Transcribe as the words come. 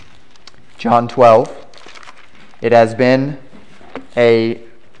John 12. It has been a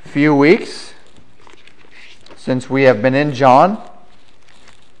few weeks since we have been in John.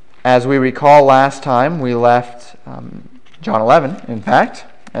 As we recall, last time we left John 11, in fact,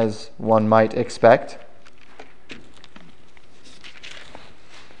 as one might expect.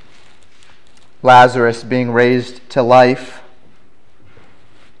 Lazarus being raised to life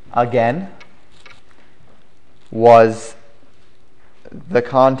again was the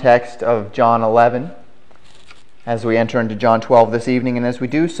context of John 11 as we enter into John 12 this evening. And as we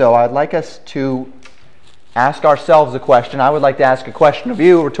do so, I'd like us to ask ourselves a question. I would like to ask a question of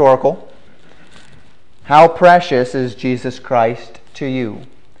you, rhetorical. How precious is Jesus Christ to you?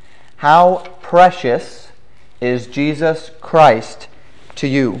 How precious is Jesus Christ to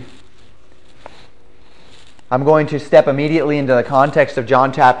you? I'm going to step immediately into the context of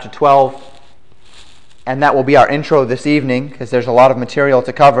John chapter 12, and that will be our intro this evening, because there's a lot of material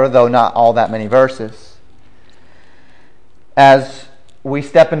to cover, though not all that many verses. As we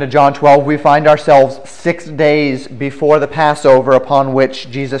step into John 12, we find ourselves 6 days before the Passover, upon which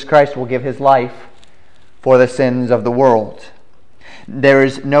Jesus Christ will give his life for the sins of the world. There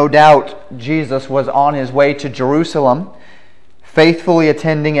is no doubt Jesus was on his way to Jerusalem, faithfully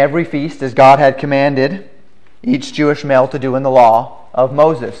attending every feast as God had commanded each Jewish male to do in the law of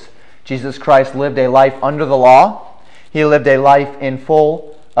Moses. Jesus Christ lived a life under the law. He lived a life in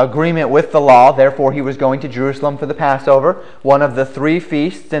full agreement with the law. Therefore, he was going to Jerusalem for the Passover, one of the 3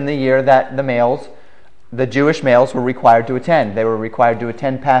 feasts in the year that the Jewish males were required to attend. They were required to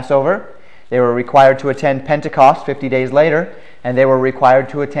attend Passover. They were required to attend Pentecost 50 days later, and they were required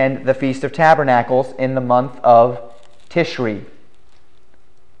to attend the Feast of Tabernacles in the month of Tishri,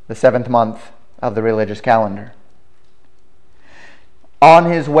 the 7th month of the religious calendar. On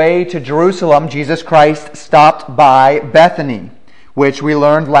his way to Jerusalem, Jesus Christ stopped by Bethany, which we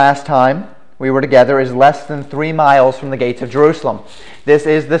learned last time we were together is less than 3 miles from the gates of Jerusalem. This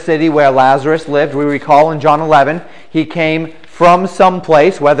is the city where Lazarus lived. We recall in John 11, he came from some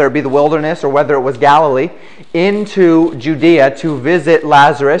place, whether it be the wilderness or whether it was Galilee, into Judea to visit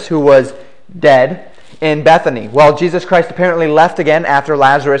Lazarus, who was dead, in Bethany. Well, Jesus Christ apparently left again after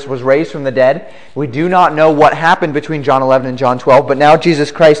Lazarus was raised from the dead. We do not know what happened between John 11 and John 12, but now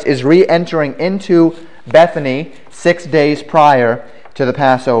Jesus Christ is re-entering into Bethany 6 days prior to the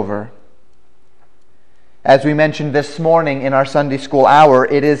Passover. As we mentioned this morning in our Sunday school hour,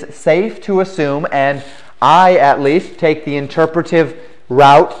 it is safe to assume, and I at least take the interpretive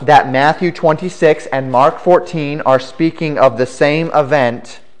route, that Matthew 26 and Mark 14 are speaking of the same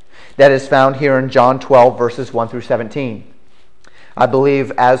event that is found here in John 12, verses 1 through 17. I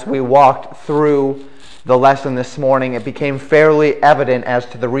believe as we walked through the lesson this morning, it became fairly evident as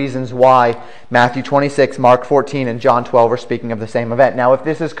to the reasons why Matthew 26, Mark 14, and John 12 are speaking of the same event. Now, if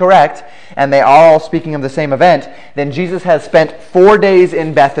this is correct, and they are all speaking of the same event, then Jesus has spent 4 days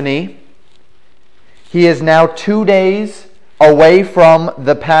in Bethany. He is now 2 days away from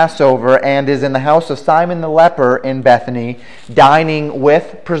the Passover and is in the house of Simon the leper in Bethany, dining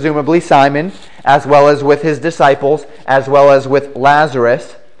with, presumably, Simon, as well as with his disciples, as well as with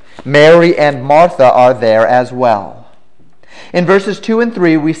Lazarus. Mary and Martha are there as well. In verses 2 and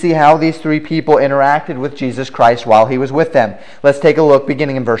 3, we see how these 3 people interacted with Jesus Christ while he was with them. Let's take a look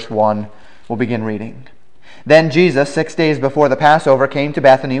beginning in verse 1. We'll begin reading. Then Jesus, 6 days before the Passover, came to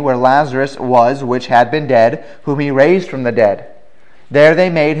Bethany, where Lazarus was, which had been dead, whom he raised from the dead. There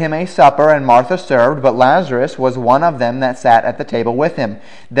they made him a supper, and Martha served, but Lazarus was one of them that sat at the table with him.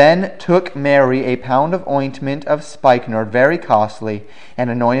 Then took Mary a pound of ointment of spikenard, very costly,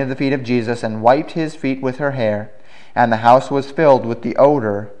 and anointed the feet of Jesus, and wiped his feet with her hair. And the house was filled with the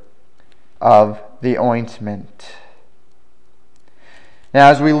odor of the ointment. Now,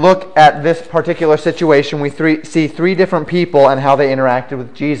 as we look at this particular situation, we see 3 different people and how they interacted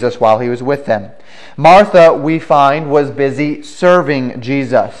with Jesus while he was with them. Martha, we find, was busy serving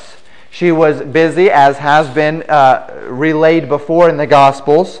Jesus. She was busy, as has been relayed before in the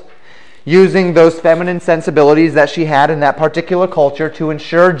Gospels, using those feminine sensibilities that she had in that particular culture to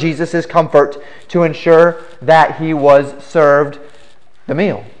ensure Jesus' comfort, to ensure that he was served the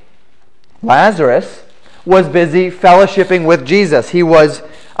meal. Lazarus was busy fellowshipping with Jesus. He was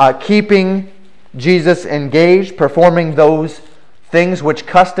keeping Jesus engaged, performing those things which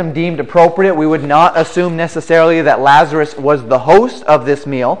custom deemed appropriate. We would not assume necessarily that Lazarus was the host of this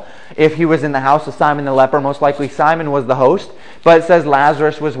meal. If he was in the house of Simon the leper, most likely Simon was the host. But it says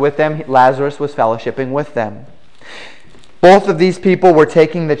Lazarus was with them. Lazarus was fellowshipping with them. Both of these people were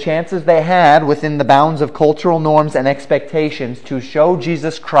taking the chances they had within the bounds of cultural norms and expectations to show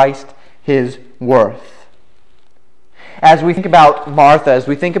Jesus Christ his worth. As we think about Martha, as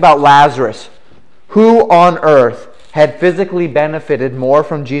we think about Lazarus, who on earth had physically benefited more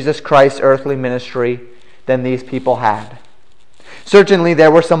from Jesus Christ's earthly ministry than these people had? Certainly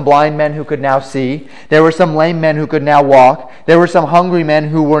there were some blind men who could now see. There were some lame men who could now walk. There were some hungry men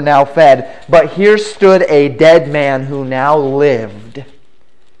who were now fed. But here stood a dead man who now lived,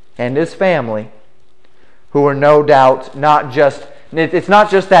 and his family, who were no doubt not just... It's not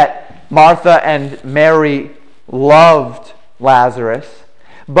just that Martha and Mary loved Lazarus,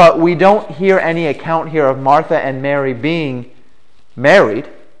 but we don't hear any account here of Martha and Mary being married.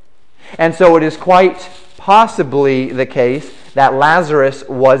 And so it is quite possibly the case that Lazarus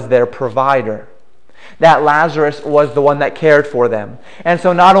was their provider. That Lazarus was the one that cared for them. And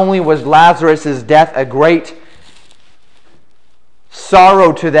so not only was Lazarus' death a great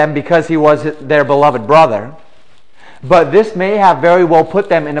sorrow to them because he was their beloved brother, but this may have very well put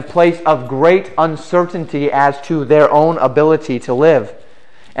them in a place of great uncertainty as to their own ability to live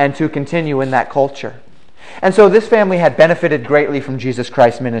and to continue in that culture. And so this family had benefited greatly from Jesus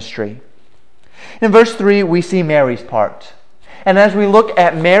Christ's ministry. In verse 3, we see Mary's part. And as we look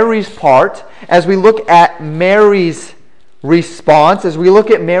at Mary's part, as we look at Mary's response, as we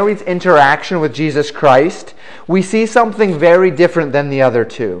look at Mary's interaction with Jesus Christ, we see something very different than the other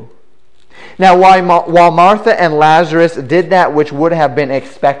two. Now, while Martha and Lazarus did that which would have been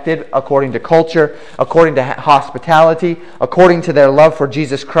expected according to culture, according to hospitality, according to their love for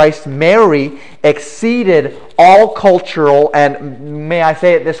Jesus Christ, Mary exceeded all cultural and, may I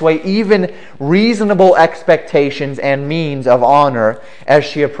say it this way, even reasonable expectations and means of honor as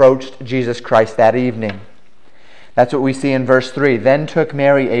she approached Jesus Christ that evening. That's what we see in verse 3. Then took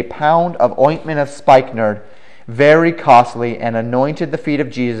Mary a pound of ointment of spikenard, very costly, and anointed the feet of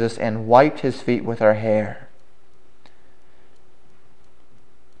Jesus and wiped his feet with her hair.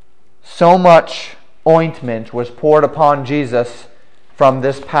 So much ointment was poured upon Jesus from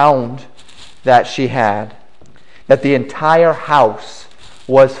this pound that she had, that the entire house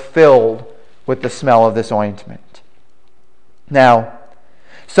was filled with the smell of this ointment. Now,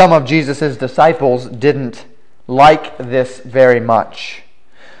 some of Jesus' disciples didn't like this very much.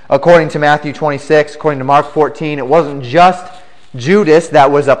 According to Matthew 26, according to Mark 14, it wasn't just Judas that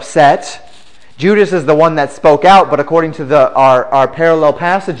was upset. Judas is the one that spoke out, but according to our parallel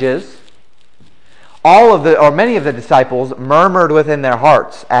passages, many of the disciples murmured within their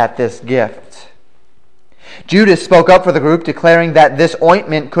hearts at this gift. Judas spoke up for the group, declaring that this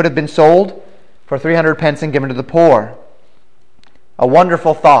ointment could have been sold for 300 pence and given to the poor. A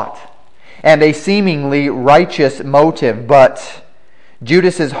wonderful thought and a seemingly righteous motive, but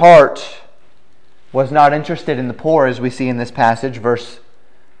Judas's heart was not interested in the poor, as we see in this passage, verse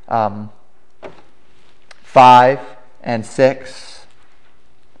 5 and 6.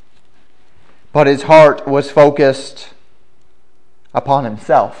 But his heart was focused upon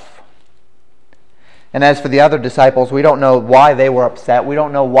himself. And as for the other disciples, we don't know why they were upset. We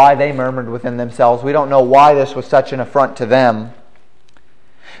don't know why they murmured within themselves. We don't know why this was such an affront to them.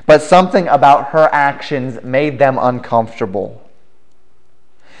 But something about her actions made them uncomfortable.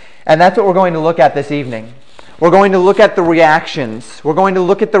 And that's what we're going to look at this evening. We're going to look at the reactions. We're going to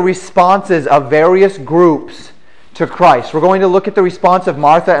look at the responses of various groups to Christ. We're going to look at the response of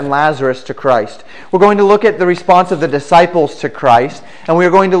Martha and Lazarus to Christ. We're going to look at the response of the disciples to Christ. And we're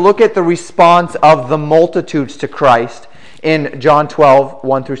going to look at the response of the multitudes to Christ in John 12,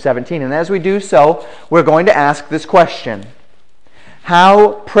 1 through 17. And as we do so, we're going to ask this question: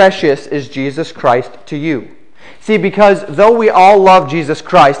 how precious is Jesus Christ to you? See, because though we all love Jesus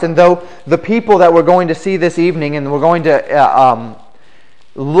Christ, and though the people that we're going to see this evening and we're going to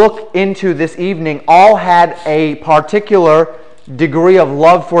look into this evening all had a particular degree of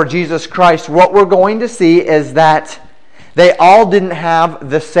love for Jesus Christ, what we're going to see is that they all didn't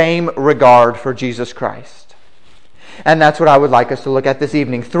have the same regard for Jesus Christ. And that's what I would like us to look at this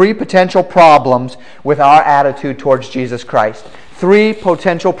evening. 3 potential problems with our attitude towards Jesus Christ. 3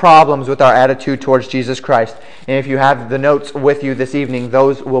 potential problems with our attitude towards Jesus Christ. And if you have the notes with you this evening,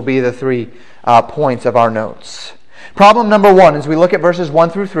 those will be the 3 points of our notes. Problem number 1, as we look at verses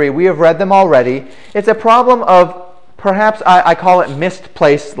 1 through 3, we have read them already. It's a problem of, perhaps I call it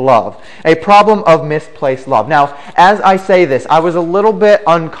misplaced love. A problem of misplaced love. Now, as I say this, I was a little bit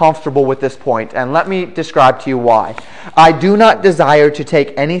uncomfortable with this point, and let me describe to you why. I do not desire to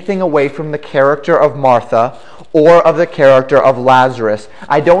take anything away from the character of Martha or of the character of Lazarus.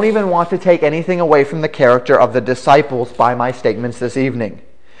 I don't even want to take anything away from the character of the disciples by my statements this evening.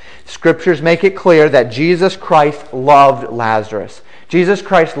 Scriptures make it clear that Jesus Christ loved Lazarus. Jesus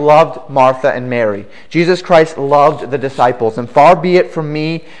Christ loved Martha and Mary. Jesus Christ loved the disciples. And far be it from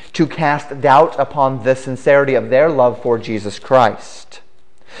me to cast doubt upon the sincerity of their love for Jesus Christ.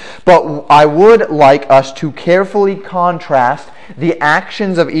 But I would like us to carefully contrast the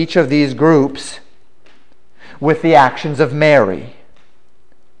actions of each of these groups with the actions of Mary.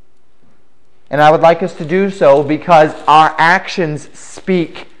 And I would like us to do so because our actions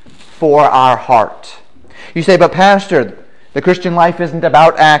speak for our heart. You say, but Pastor, the Christian life isn't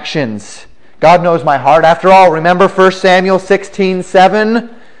about actions. God knows my heart. After all, remember 1 Samuel 16:7?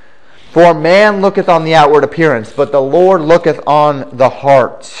 For man looketh on the outward appearance, but the Lord looketh on the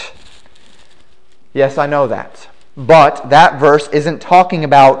heart. Yes, I know that. But that verse isn't talking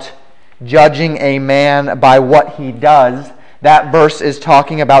about judging a man by what he does. That verse is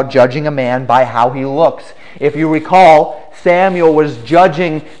talking about judging a man by how he looks. If you recall, Samuel was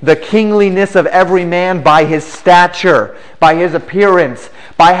judging the kingliness of every man by his stature, by his appearance,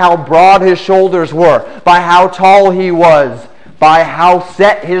 by how broad his shoulders were, by how tall he was, by how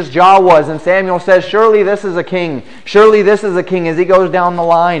set his jaw was. And Samuel says, surely this is a king. Surely this is a king, as he goes down the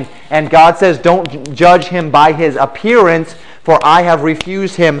line. And God says, don't judge him by his appearance, for I have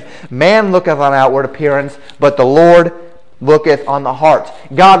refused him. Man looketh on outward appearance, but the Lord looketh on the heart.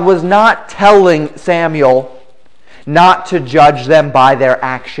 God was not telling Samuel not to judge them by their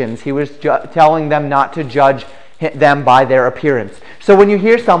actions. He was telling them not to judge them by their appearance. So when you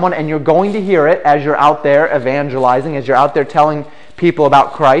hear someone, and you're going to hear it as you're out there evangelizing, as you're out there telling people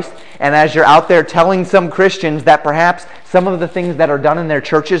about Christ, and as you're out there telling some Christians that perhaps some of the things that are done in their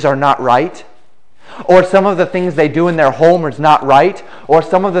churches are not right, or some of the things they do in their home is not right, or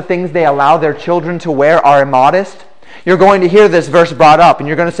some of the things they allow their children to wear are immodest, you're going to hear this verse brought up, and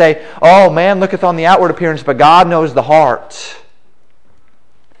you're going to say, oh, man looketh on the outward appearance, but God knows the heart.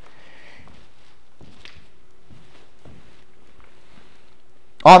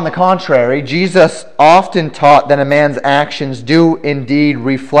 On the contrary, Jesus often taught that a man's actions do indeed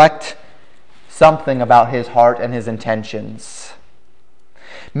reflect something about his heart and his intentions.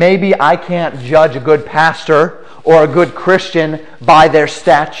 Maybe I can't judge a good pastor or a good Christian by their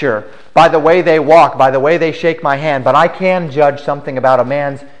stature, by the way they walk, by the way they shake my hand, but I can judge something about a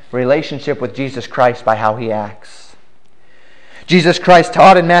man's relationship with Jesus Christ by how he acts. Jesus Christ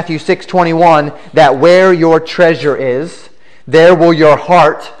taught in Matthew 6:21 that where your treasure is, there will your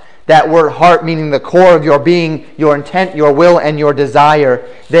heart, that word heart meaning the core of your being, your intent, your will, and your desire,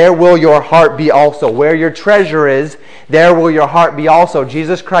 there will your heart be also. Where your treasure is, there will your heart be also.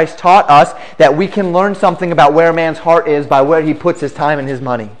 Jesus Christ taught us that we can learn something about where a man's heart is by where he puts his time and his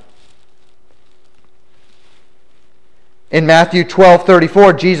money. In Matthew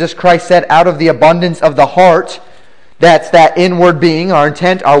 12:34, Jesus Christ said, out of the abundance of the heart, that's that inward being, our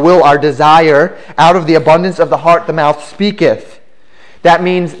intent, our will, our desire, out of the abundance of the heart the mouth speaketh. That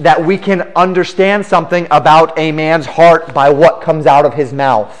means that we can understand something about a man's heart by what comes out of his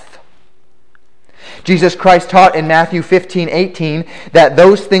mouth. Jesus Christ taught in Matthew 15:18 that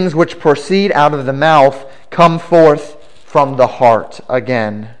those things which proceed out of the mouth come forth from the heart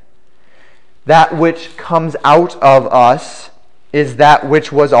again. That which comes out of us is that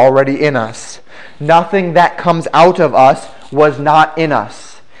which was already in us. Nothing that comes out of us was not in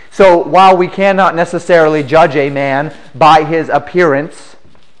us. So while we cannot necessarily judge a man by his appearance,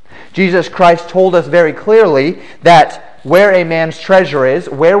 Jesus Christ told us very clearly that where a man's treasure is,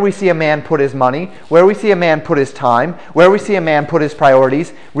 where we see a man put his money, where we see a man put his time, where we see a man put his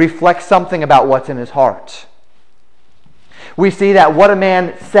priorities, reflects something about what's in his heart. We see that what a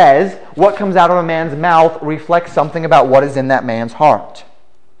man says, what comes out of a man's mouth, reflects something about what is in that man's heart.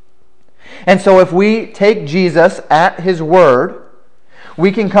 And so if we take Jesus at his word,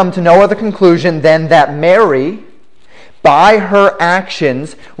 we can come to no other conclusion than that Mary, by her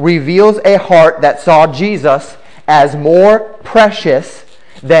actions, reveals a heart that saw Jesus as more precious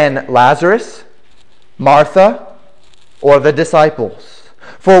than Lazarus, Martha, or the disciples.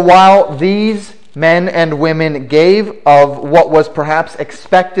 For while these men and women gave of what was perhaps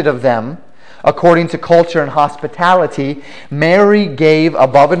expected of them, according to culture and hospitality, Mary gave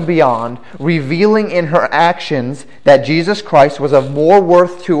above and beyond, revealing in her actions that Jesus Christ was of more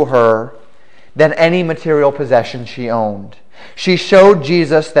worth to her than any material possession she owned. She showed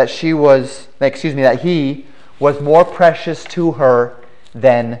Jesus that he was more precious to her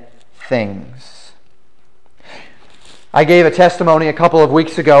than things. I gave a testimony a couple of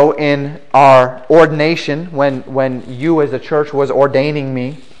weeks ago in our ordination when you as a church was ordaining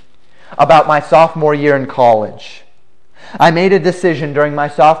me about my sophomore year in college. I made a decision during my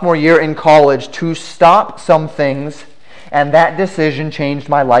sophomore year in college to stop some things, and that decision changed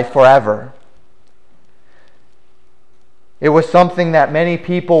my life forever. It was something that many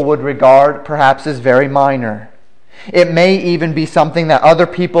people would regard perhaps as very minor. It may even be something that other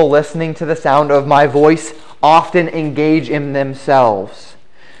people listening to the sound of my voice often engage in themselves.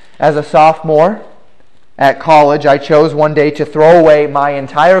 As a sophomore at college, I chose one day to throw away my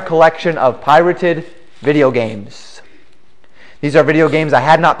entire collection of pirated video games. These are video games I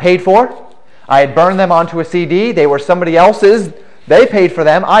had not paid for. I had burned them onto a CD. They were somebody else's. They paid for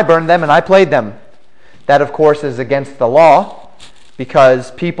them. I burned them and I played them. That, of course, is against the law because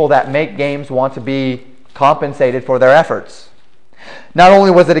people that make games want to be compensated for their efforts. Not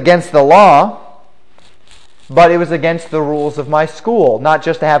only was it against the law, but it was against the rules of my school. Not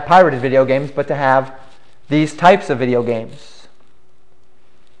just to have pirated video games, but to have these types of video games.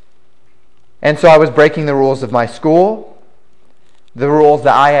 And so I was breaking the rules of my school, the rules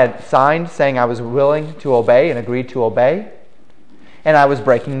that I had signed saying I was willing to obey and agreed to obey, and I was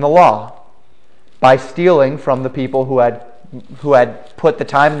breaking the law by stealing from the people who had put the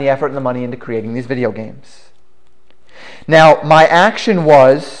time and the effort and the money into creating these video games. Now, my action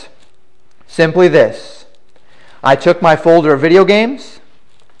was simply this. I took my folder of video games,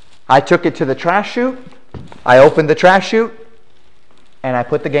 I took it to the trash chute, I opened the trash chute, and I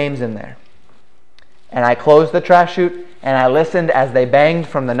put the games in there. And I closed the trash chute, and I listened as they banged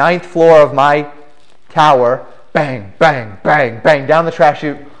from the 9th floor of my tower, bang, bang, bang, bang, down the trash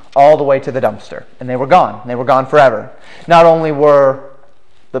chute, all the way to the dumpster. And they were gone. They were gone forever. Not only were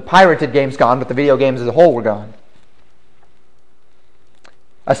the pirated games gone, but the video games as a whole were gone.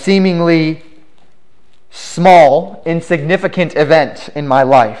 A seemingly small, insignificant event in my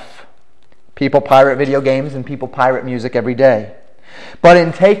life. People pirate video games and people pirate music every day. But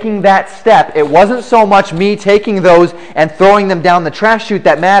in taking that step, it wasn't so much me taking those and throwing them down the trash chute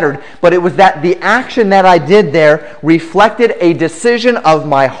that mattered, but it was that the action that I did there reflected a decision of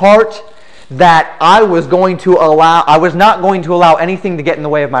my heart that I was not going to allow anything to get in the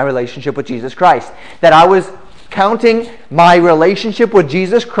way of my relationship with Jesus Christ. That I was counting my relationship with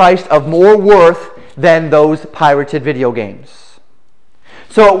Jesus Christ of more worth than those pirated video games.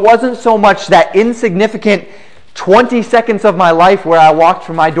 So it wasn't so much that insignificant 20 seconds of my life where I walked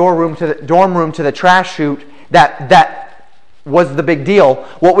from my dorm room to the trash chute that was the big deal.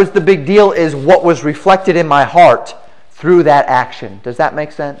 What was the big deal is what was reflected in my heart through that action. Does that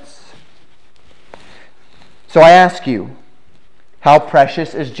make sense? So I ask you, how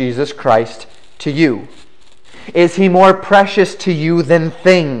precious is Jesus Christ to you? Is He more precious to you than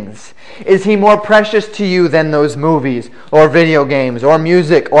things? Is He more precious to you than those movies or video games or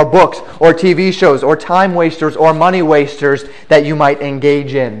music or books or TV shows or time wasters or money wasters that you might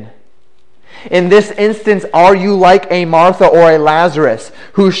engage in? In this instance, are you like a Martha or a Lazarus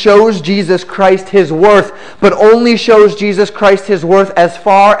who shows Jesus Christ His worth, but only shows Jesus Christ His worth as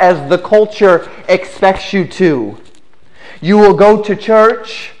far as the culture expects you to? You will go to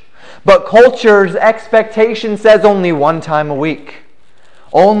church, but culture's expectation says only one time a week.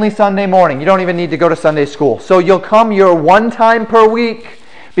 Only Sunday morning. You don't even need to go to Sunday school. So you'll come your one time per week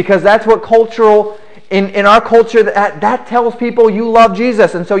because that's what in our culture, that tells people you love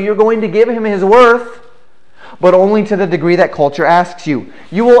Jesus. And so you're going to give Him His worth, but only to the degree that culture asks you.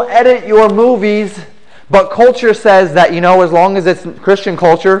 You will edit your movies, but culture says that, as long as it's Christian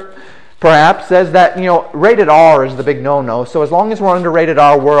culture, perhaps says that, rated R is the big no-no. So as long as we're under rated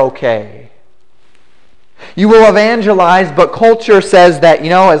R, we're okay. You will evangelize, but culture says that,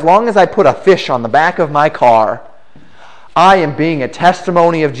 as long as I put a fish on the back of my car, I am being a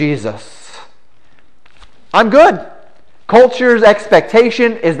testimony of Jesus. I'm good. Culture's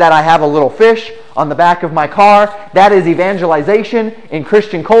expectation is that I have a little fish on the back of my car. That is evangelization in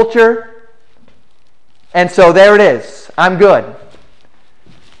Christian culture. And so there it is. I'm good.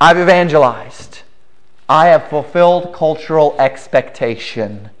 I've evangelized. I have fulfilled cultural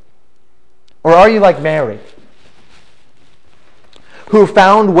expectation. Or are you like Mary, who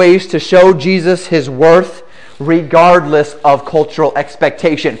found ways to show Jesus His worth regardless of cultural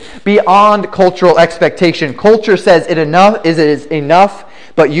expectation? Beyond cultural expectation. Culture says it is enough,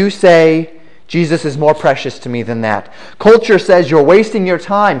 but you say, Jesus is more precious to me than that. Culture says you're wasting your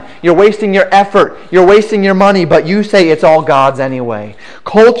time, you're wasting your effort, you're wasting your money, but you say it's all God's anyway.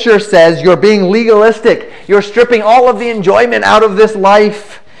 Culture says you're being legalistic, you're stripping all of the enjoyment out of this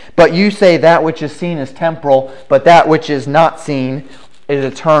life, but you say that which is seen is temporal, but that which is not seen is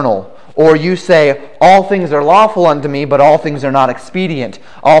eternal. Or you say, all things are lawful unto me, but all things are not expedient.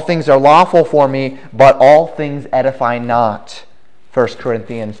 All things are lawful for me, but all things edify not. 1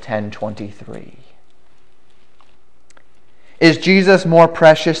 Corinthians 10:23. Is Jesus more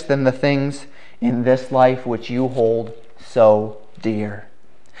precious than the things in this life which you hold so dear?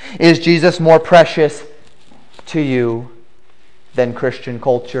 Is Jesus more precious to you than Christian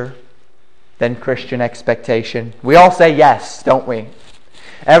culture, than Christian expectation? We all say yes, don't we?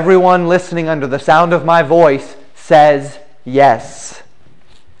 Everyone listening under the sound of my voice says yes.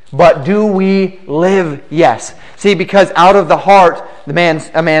 But do we live yes? See, because out of the heart a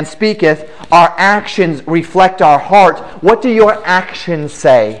man speaketh, our actions reflect our heart. What do your actions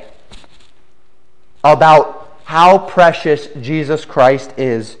say about how precious Jesus Christ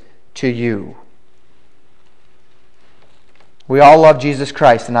is to you? We all love Jesus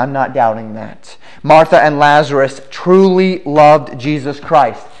Christ, and I'm not doubting that. Martha and Lazarus truly loved Jesus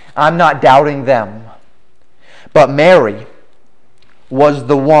Christ. I'm not doubting them. But Mary was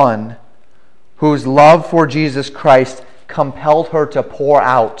the one whose love for Jesus Christ compelled her to pour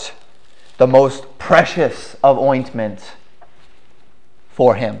out the most precious of ointment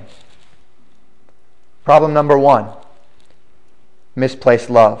for Him. Problem number 1, misplaced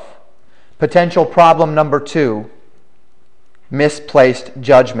love. Potential problem number 2, misplaced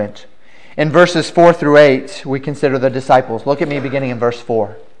judgment. In verses 4 through 8, we consider the disciples. Look at me beginning in verse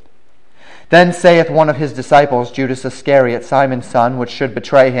 4. Then saith one of his disciples, Judas Iscariot, Simon's son, which should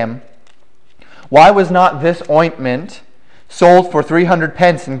betray him, Why was not this ointment sold for 300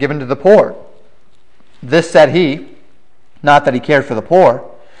 pence and given to the poor? This said he, not that he cared for the poor,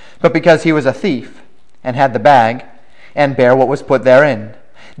 but because he was a thief, and had the bag, and bare what was put therein.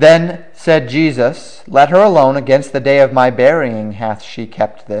 Then said Jesus, Let her alone, against the day of my burying hath she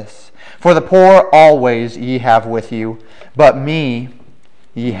kept this. For the poor always ye have with you, but me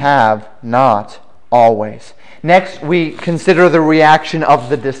ye have not always. Next, we consider the reaction of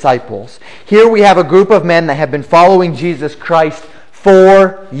the disciples. Here we have a group of men that have been following Jesus Christ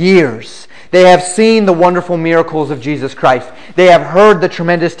for years. They have seen the wonderful miracles of Jesus Christ. They have heard the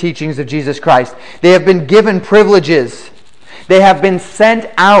tremendous teachings of Jesus Christ. They have been given privileges. They have been sent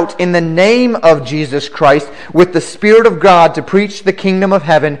out in the name of Jesus Christ with the Spirit of God to preach the kingdom of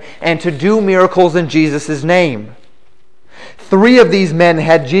heaven and to do miracles in Jesus' name. 3 of these men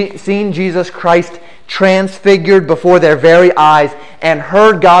had seen Jesus Christ transfigured before their very eyes and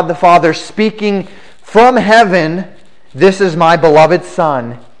heard God the Father speaking from heaven, This is my beloved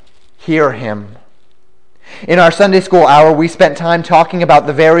Son, hear him. In our Sunday school hour, we spent time talking about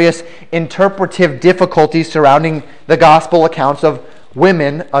the various interpretive difficulties surrounding the gospel accounts of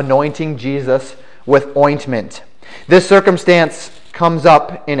women anointing Jesus with ointment. This circumstance comes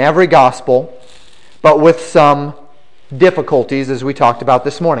up in every gospel, but with some difficulties, as we talked about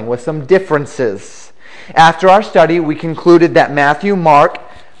this morning, with some differences. After our study, we concluded that Matthew and Mark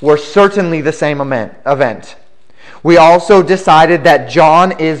were certainly the same event. We also decided that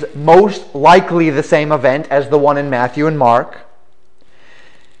John is most likely the same event as the one in Matthew and Mark,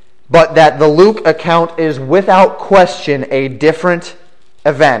 but that the Luke account is without question a different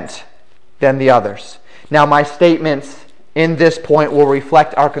event than the others. Now, my statements in this point will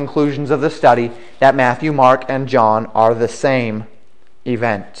reflect our conclusions of the study that Matthew, Mark, and John are the same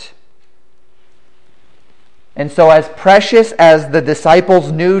event. And so, as precious as the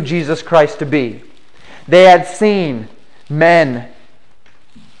disciples knew Jesus Christ to be, they had seen men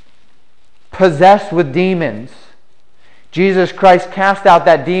possessed with demons. Jesus Christ cast out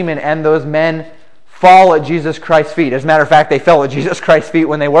that demon, and those men fall at Jesus Christ's feet. As a matter of fact, they fell at Jesus Christ's feet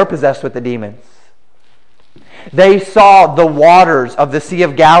when they were possessed with the demons. They saw the waters of the Sea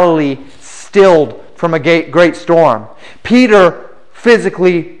of Galilee stilled from a great storm. Peter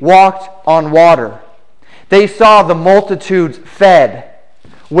physically walked on water. They saw the multitudes fed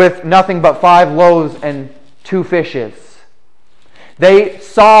with nothing but 5 loaves and 2 fishes. They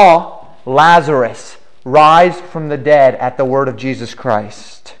saw Lazarus rise from the dead at the word of Jesus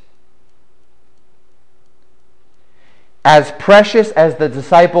Christ. As precious as the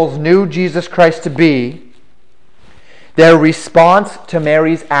disciples knew Jesus Christ to be, their response to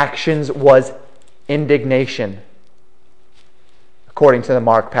Mary's actions was indignation, according to the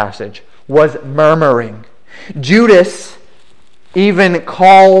Mark passage, was murmuring. Judas even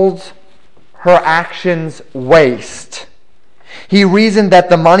called her actions waste. He reasoned that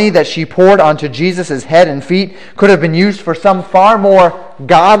the money that she poured onto Jesus' head and feet could have been used for some far more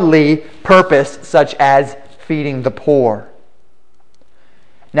godly purpose, such as feeding the poor.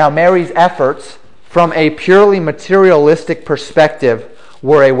 Now, Mary's efforts, from a purely materialistic perspective,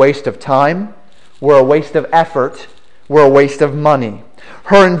 were a waste of time, were a waste of effort, were a waste of money.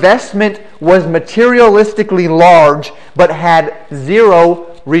 Her investment was materialistically large, but had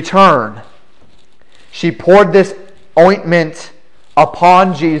 0 return. She poured this ointment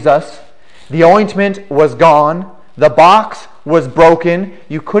upon Jesus. The ointment was gone. The box was broken.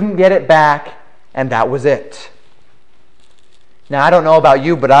 You couldn't get it back, and that was it. Now, I don't know about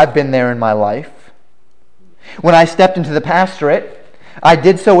you, but I've been there in my life. When I stepped into the pastorate, I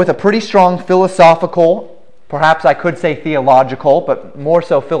did so with a pretty strong philosophical, perhaps I could say theological, but more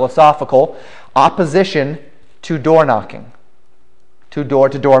so philosophical, opposition to door knocking, to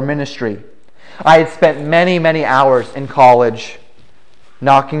door-to-door ministry. I had spent many, many hours in college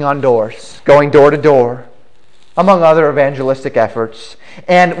knocking on doors, going door to door, among other evangelistic efforts.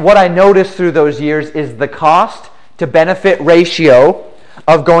 And what I noticed through those years is the cost to benefit ratio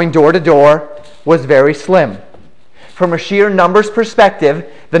of going door to door was very slim. From a sheer numbers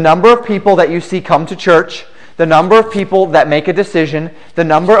perspective, the number of people that you see come to church, the number of people that make a decision, the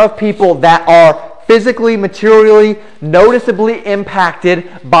number of people that are physically, materially, noticeably impacted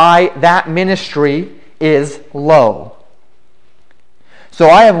by that ministry is low. So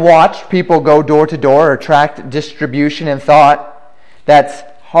I have watched people go door to door or tract distribution and thought, that's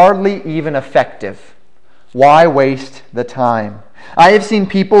hardly even effective. Why waste the time? I have seen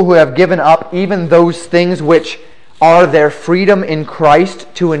people who have given up even those things which are their freedom in Christ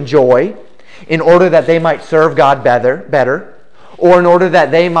to enjoy in order that they might serve God better, or in order that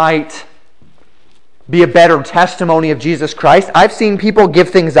they might be a better testimony of Jesus Christ. I've seen people give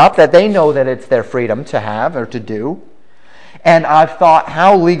things up that they know that it's their freedom to have or to do. And I've thought,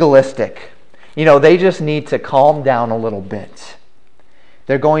 how legalistic. They just need to calm down a little bit.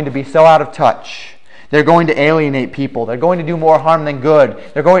 They're going to be so out of touch. They're going to alienate people. They're going to do more harm than good.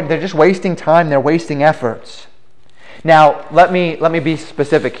 They're just wasting time. They're wasting efforts. Now, let me be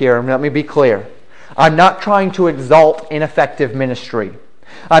specific here and let me be clear. I'm not trying to exalt ineffective ministry.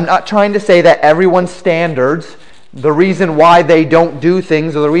 I'm not trying to say that everyone's standards, the reason why they don't do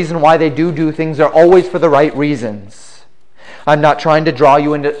things or the reason why they do things are always for the right reasons. I'm not trying to draw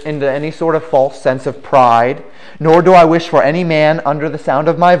you into any sort of false sense of pride, nor do I wish for any man under the sound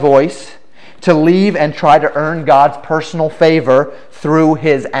of my voice to leave and try to earn God's personal favor through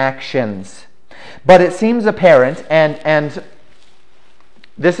his actions. But it seems apparent, and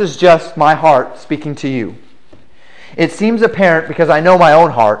this is just my heart speaking to you. It seems apparent, because I know my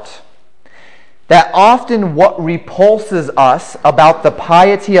own heart, that often what repulses us about the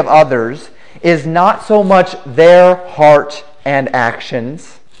piety of others is not so much their heart and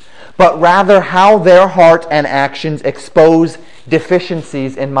actions, but rather how their heart and actions expose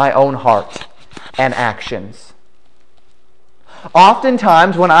deficiencies in my own heart and actions.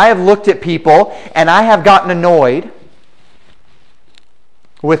 Oftentimes, when I have looked at people and I have gotten annoyed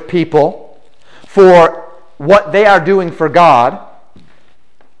with people for what they are doing for God,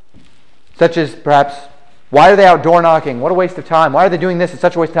 such as perhaps, why are they out door knocking? What a waste of time. Why are they doing this? It's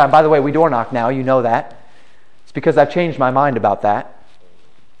such a waste of time. By the way, we door knock now. You know that. It's because I've changed my mind about that.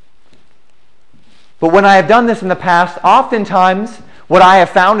 But when I have done this in the past, oftentimes what I have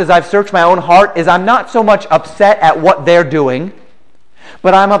found as I've searched my own heart is I'm not so much upset at what they're doing,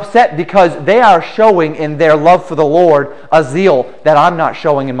 but I'm upset because they are showing in their love for the Lord a zeal that I'm not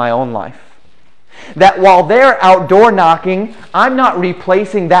showing in my own life. That while they're outdoor knocking, I'm not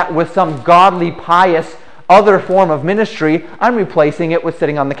replacing that with some godly, pious, other form of ministry. I'm replacing it with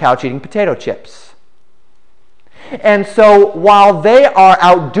sitting on the couch eating potato chips. And so while they are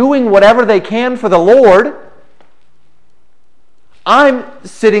out doing whatever they can for the Lord, I'm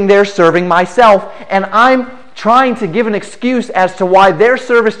sitting there serving myself, and I'm trying to give an excuse as to why their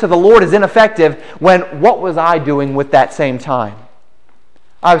service to the Lord is ineffective, when what was I doing with that same time?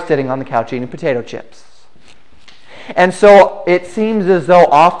 I was sitting on the couch eating potato chips. And so it seems as though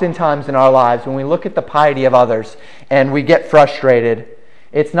oftentimes in our lives, when we look at the piety of others and we get frustrated,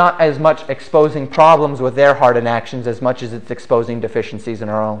 it's not as much exposing problems with their heart and actions as much as it's exposing deficiencies in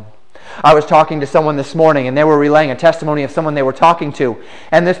our own. I was talking to someone this morning, and they were relaying a testimony of someone they were talking to.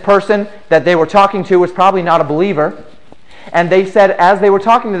 And this person that they were talking to was probably not a believer. And they said, as they were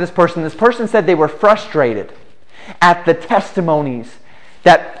talking to this person said they were frustrated at the testimonies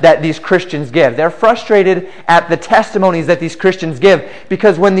that these Christians give. They're frustrated at the testimonies that these Christians give,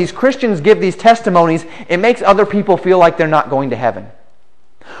 because when these Christians give these testimonies, it makes other people feel like they're not going to heaven.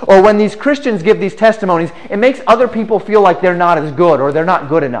 Or when these Christians give these testimonies, it makes other people feel like they're not as good or they're not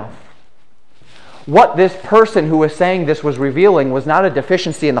good enough. What this person who was saying this was revealing was not a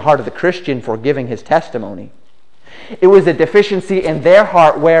deficiency in the heart of the Christian for giving his testimony. It was a deficiency in their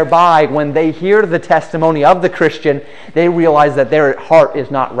heart, whereby when they hear the testimony of the Christian, they realize that their heart is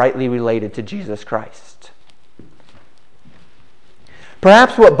not rightly related to Jesus Christ.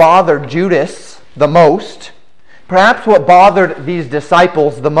 Perhaps what bothered Judas the most, perhaps what bothered these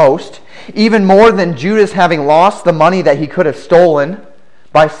disciples the most, even more than Judas having lost the money that he could have stolen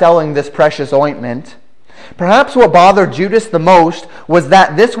by selling this precious ointment, perhaps what bothered Judas the most was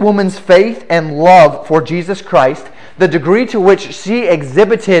that this woman's faith and love for Jesus Christ, the degree to which she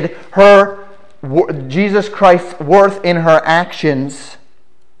exhibited her Jesus Christ's worth in her actions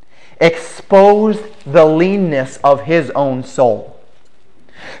exposed the leanness of his own soul.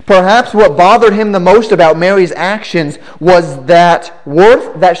 Perhaps what bothered him the most about Mary's actions was that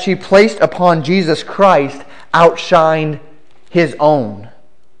worth that she placed upon Jesus Christ outshined his own.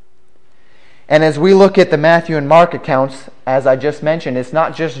 And as we look at the Matthew and Mark accounts, as I just mentioned, it's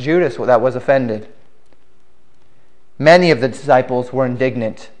not just Judas that was offended. Many of the disciples were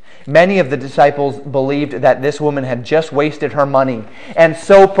indignant. Many of the disciples believed that this woman had just wasted her money. And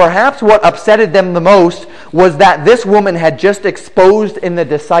so perhaps what upsetted them the most was that this woman had just exposed in the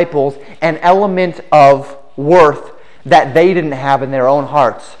disciples an element of worth that they didn't have in their own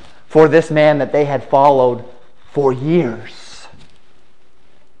hearts for this man that they had followed for years.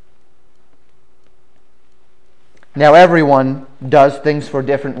 Now everyone does things for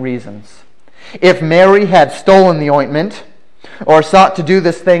different reasons. If Mary had stolen the ointment, or sought to do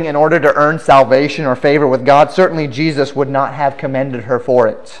this thing in order to earn salvation or favor with God, certainly Jesus would not have commended her for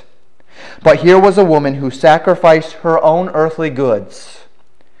it. But here was a woman who sacrificed her own earthly goods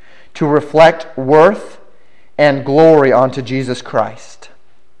to reflect worth and glory onto Jesus Christ.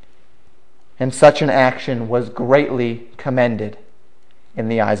 And such an action was greatly commended in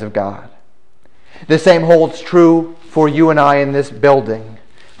the eyes of God. The same holds true for you and I in this building.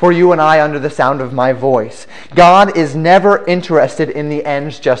 For you and I under the sound of my voice. God is never interested in the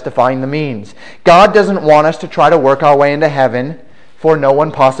ends justifying the means. God doesn't want us to try to work our way into heaven, for no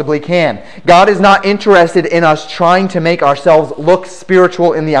one possibly can. God is not interested in us trying to make ourselves look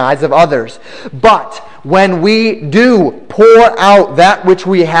spiritual in the eyes of others. But when we do pour out that which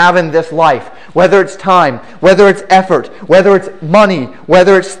we have in this life, whether it's time, whether it's effort, whether it's money,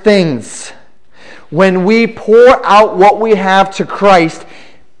 whether it's things, when we pour out what we have to Christ,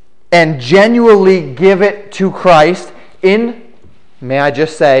 and genuinely give it to Christ in, may I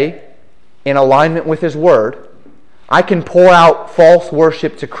just say, in alignment with His Word. I can pour out false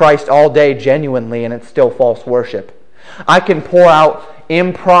worship to Christ all day genuinely and it's still false worship. I can pour out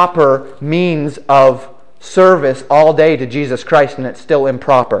improper means of service all day to Jesus Christ and it's still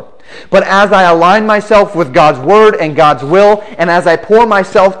improper. But as I align myself with God's Word and God's will, and as I pour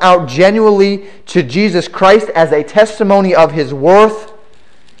myself out genuinely to Jesus Christ as a testimony of His worth,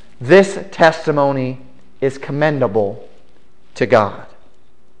 this testimony is commendable to God.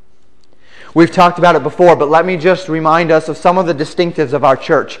 We've talked about it before, but let me just remind us of some of the distinctives of our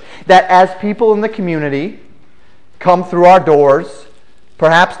church. That as people in the community come through our doors,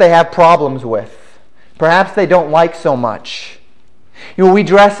 perhaps they have problems with, perhaps they don't like so much. We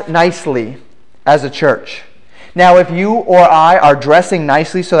dress nicely as a church. Now, if you or I are dressing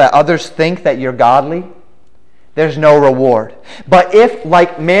nicely so that others think that you're godly, there's no reward. But if,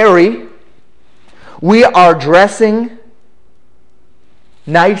 like Mary, we are dressing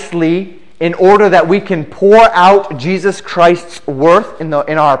nicely in order that we can pour out Jesus Christ's worth in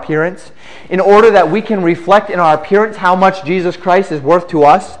our appearance, in order that we can reflect in our appearance how much Jesus Christ is worth to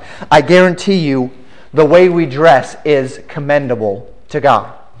us, I guarantee you the way we dress is commendable to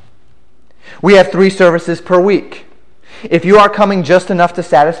God. We have 3 services per week. If you are coming just enough to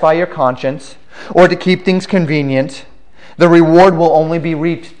satisfy your conscience, or to keep things convenient, the reward will only be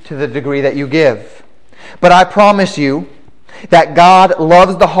reaped to the degree that you give. But I promise you that God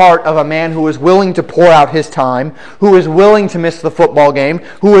loves the heart of a man who is willing to pour out his time, who is willing to miss the football game,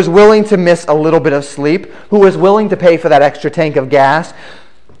 who is willing to miss a little bit of sleep, who is willing to pay for that extra tank of gas.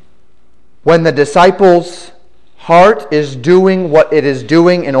 When the disciples' heart is doing what it is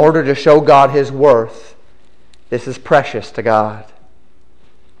doing in order to show God His worth, this is precious to God.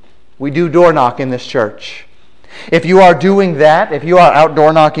 We do door knock in this church. If you are doing that, if you are out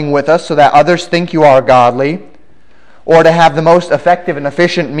door knocking with us so that others think you are godly, or to have the most effective and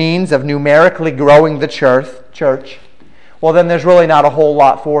efficient means of numerically growing the church, well then there's really not a whole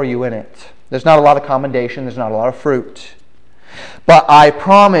lot for you in it. There's not a lot of commendation, there's not a lot of fruit. But I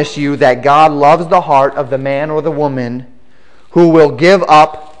promise you that God loves the heart of the man or the woman who will give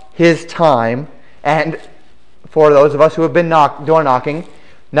up his time, and for those of us who have been door knocking,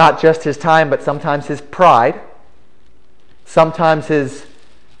 not just his time, but sometimes his pride, sometimes his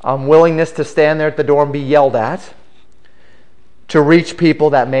willingness to stand there at the door and be yelled at, to reach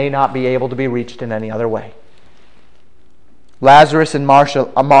people that may not be able to be reached in any other way. Lazarus and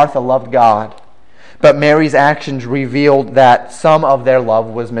Martha loved God, but Mary's actions revealed that some of their love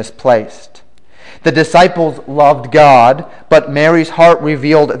was misplaced. The disciples loved God, but Mary's heart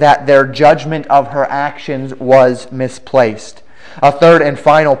revealed that their judgment of her actions was misplaced. A third and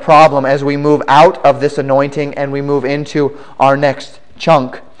final problem as we move out of this anointing and we move into our next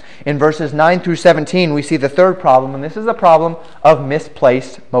chunk In verses 9 through 17, we see the third problem, and this is a problem of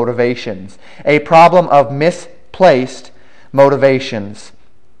misplaced motivations. A problem of misplaced motivations.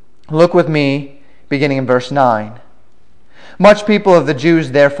 Look with me, beginning in verse 9. Much people of the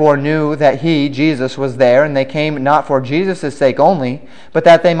Jews therefore knew that he, Jesus, was there, and they came not for Jesus' sake only, but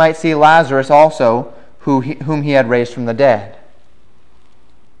that they might see Lazarus also, whom he had raised from the dead.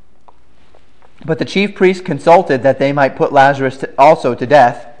 But the chief priests consulted that they might put Lazarus also to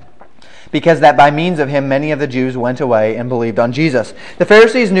death, because that by means of him many of the Jews went away and believed on Jesus. The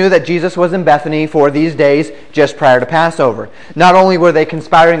Pharisees knew that Jesus was in Bethany for these days just prior to Passover. Not only were they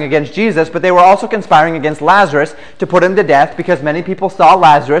conspiring against Jesus, but they were also conspiring against Lazarus to put him to death, because many people saw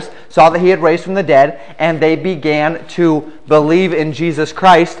Lazarus, saw that he had raised from the dead, and they began to believe in Jesus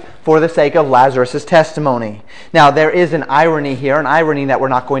Christ for the sake of Lazarus' testimony. Now, there is an irony here, an irony that we're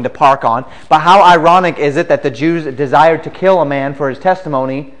not going to park on, but how ironic is it that the Jews desired to kill a man for his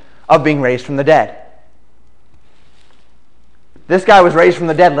testimony of being raised from the dead? This guy was raised from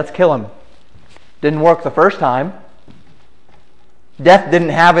the dead, let's kill him. Didn't work the first time. Death didn't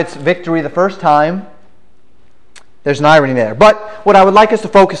have its victory the first time. There's an irony there. But what I would like us to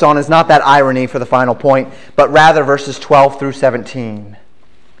focus on is not that irony for the final point, but rather verses 12 through 17.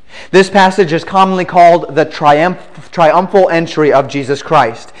 This passage is commonly called the triumphal entry of Jesus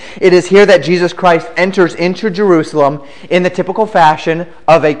Christ. It is here that Jesus Christ enters into Jerusalem in the typical fashion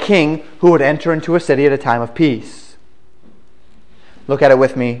of a king who would enter into a city at a time of peace. Look at it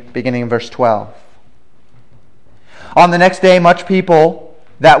with me, beginning in verse 12. On the next day, much people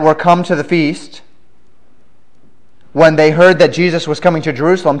that were come to the feast, when they heard that Jesus was coming to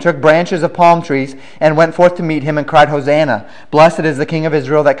Jerusalem, took branches of palm trees and went forth to meet him and cried, Hosanna! Blessed is the King of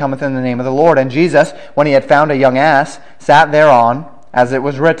Israel that cometh in the name of the Lord. And Jesus, when he had found a young ass, sat thereon, as it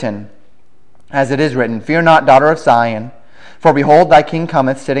is written, Fear not, daughter of Zion, for behold, thy king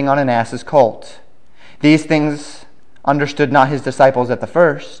cometh sitting on an ass's colt. These things understood not his disciples at the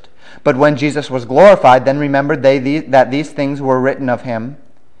first, but when Jesus was glorified, then remembered they that these things were written of him,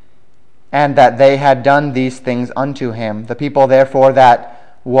 and that they had done these things unto him. The people therefore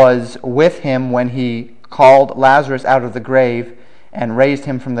that was with him when he called Lazarus out of the grave and raised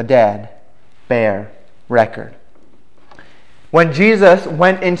him from the dead bear record. When Jesus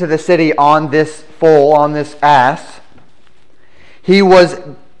went into the city on this foal, on this ass, he was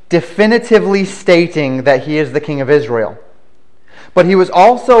definitively stating that he is the King of Israel. But he was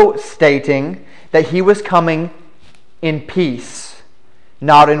also stating that he was coming in peace,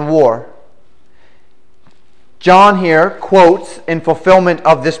 not in war. John here quotes in fulfillment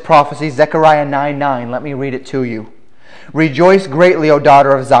of this prophecy Zechariah 9:9. Let me read it to you. Rejoice greatly, O daughter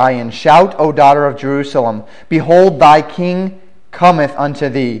of Zion. Shout, O daughter of Jerusalem. Behold, thy king cometh unto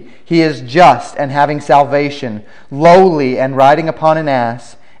thee. He is just and having salvation, lowly and riding upon an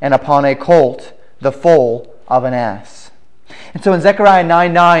ass, and upon a colt, the foal of an ass. And so in Zechariah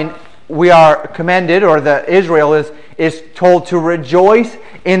 9:9, we are commanded, or Israel is told to rejoice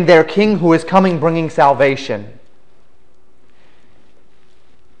in their king who is coming bringing salvation.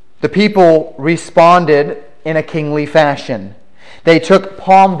 The people responded in a kingly fashion. They took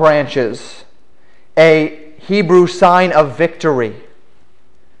palm branches, a Hebrew sign of victory,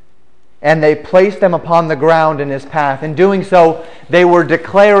 and they placed them upon the ground in his path. In doing so, they were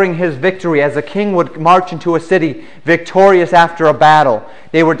declaring his victory as a king would march into a city victorious after a battle.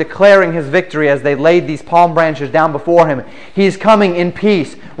 They were declaring his victory as they laid these palm branches down before him. He's coming in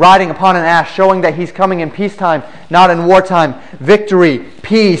peace, riding upon an ass, showing that he's coming in peacetime, not in wartime. Victory,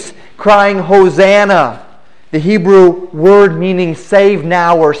 peace, crying Hosanna, the Hebrew word meaning save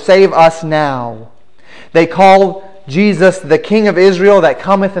now or save us now. They call Jesus, the King of Israel that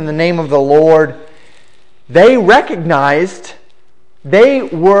cometh in the name of the Lord. They recognized, they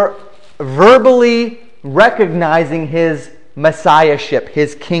were verbally recognizing his messiahship,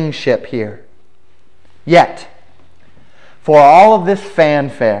 his kingship here. Yet, for all of this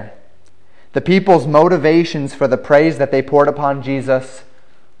fanfare, the people's motivations for the praise that they poured upon Jesus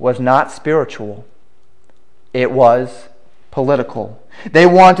was not spiritual. It was political. They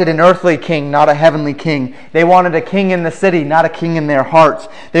wanted an earthly king, not a heavenly king. They wanted a king in the city, not a king in their hearts.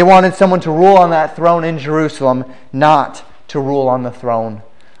 They wanted someone to rule on that throne in Jerusalem, not to rule on the throne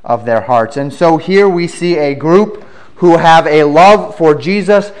of their hearts. And so here we see a group who have a love for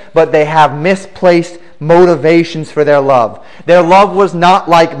Jesus, but they have misplaced motivations for their love. Their love was not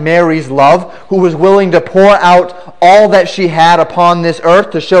like Mary's love, who was willing to pour out all that she had upon this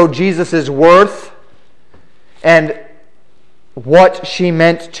earth to show Jesus' worth and what she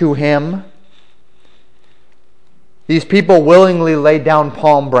meant to him. These people willingly laid down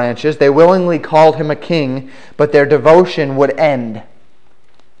palm branches. They willingly called him a king, but their devotion would end.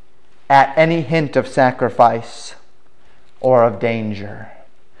 at any hint of sacrifice or of danger.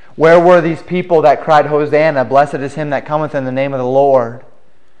 Where were these people that cried, Hosanna, blessed is him that cometh in the name of the Lord,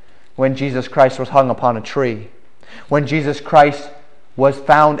 when Jesus Christ was hung upon a tree? When Jesus Christ was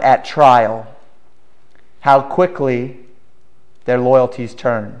found at trial? How quickly their loyalties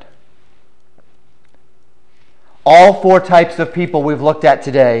turned. All four types of people we've looked at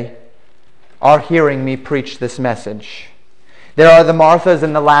today are hearing me preach this message. There are the Marthas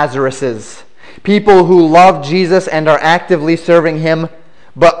and the Lazaruses, people who love Jesus and are actively serving him,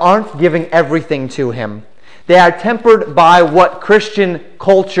 but aren't giving everything to him. They are tempered by what Christian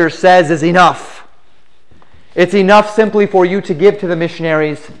culture says is enough. It's enough simply for you to give to the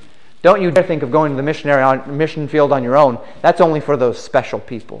missionaries. Don't you dare think of going to the mission field on your own. That's only for those special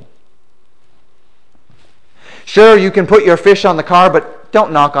people. Sure, you can put your fish on the car, but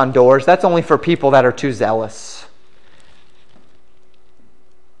don't knock on doors. That's only for people that are too zealous.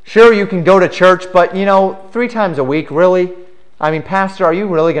 Sure, you can go to church, but 3 times a week, really? I mean, Pastor, are you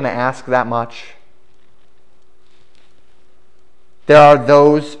really going to ask that much? There are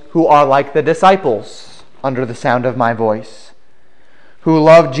those who are like the disciples under the sound of my voice, who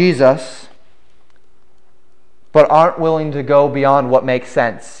love Jesus, but aren't willing to go beyond what makes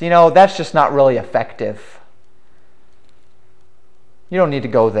sense. That's just not really effective. You don't need to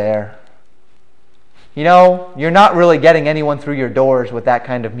go there. You're not really getting anyone through your doors with that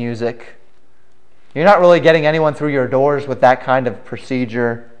kind of music. You're not really getting anyone through your doors with that kind of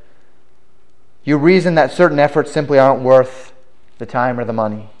procedure. You reason that certain efforts simply aren't worth the time or the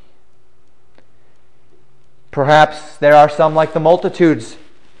money. Perhaps there are some like the multitudes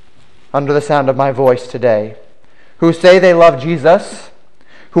under the sound of my voice today, who say they love Jesus,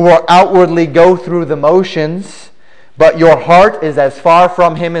 who will outwardly go through the motions, but your heart is as far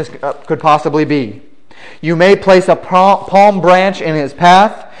from him as could possibly be. You may place a palm branch in his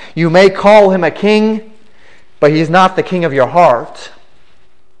path. You may call him a king, but he's not the king of your heart.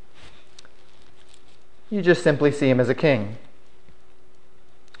 You just simply see him as a king.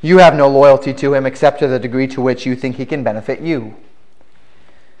 You have no loyalty to him except to the degree to which you think he can benefit you.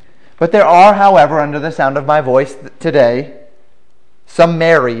 But there are, however, under the sound of my voice today, some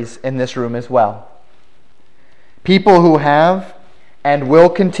Marys in this room as well. People who have and will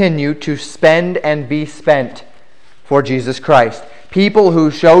continue to spend and be spent for Jesus Christ. People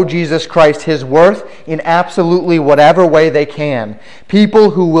who show Jesus Christ his worth in absolutely whatever way they can. People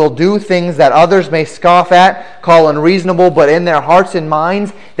who will do things that others may scoff at, call unreasonable, but in their hearts and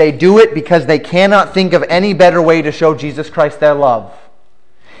minds, they do it because they cannot think of any better way to show Jesus Christ their love.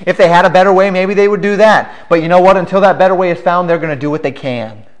 If they had a better way, maybe they would do that. But you know what? Until that better way is found, they're going to do what they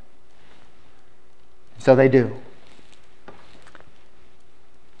can. So they do.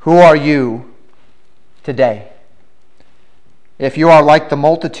 Who are you today? If you are like the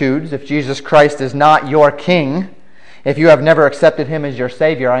multitudes, if Jesus Christ is not your king, if you have never accepted him as your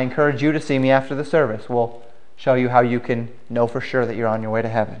Savior, I encourage you to see me after the service. We'll show you how you can know for sure that you're on your way to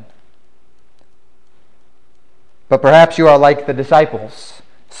heaven. But perhaps you are like the disciples,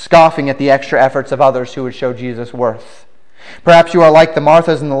 scoffing at the extra efforts of others who would show Jesus worth. Perhaps you are like the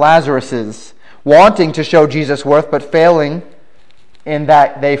Marthas and the Lazaruses, wanting to show Jesus worth, but failing in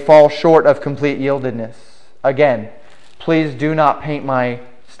that they fall short of complete yieldedness. Again, please do not paint my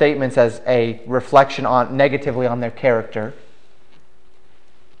statements as a reflection negatively on their character.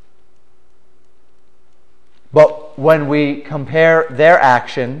 But when we compare their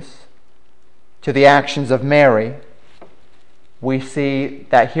actions to the actions of Mary, we see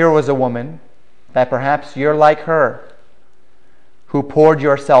that here was a woman, that perhaps you're like her, who poured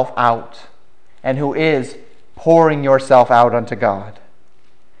yourself out and who is pouring yourself out unto God.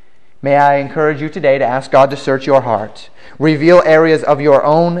 May I encourage you today to ask God to search your heart, reveal areas of your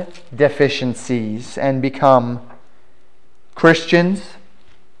own deficiencies, and become Christians,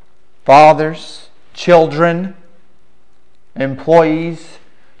 fathers, children, employees,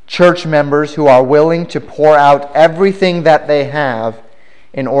 church members who are willing to pour out everything that they have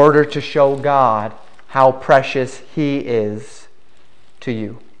in order to show God how precious he is to you.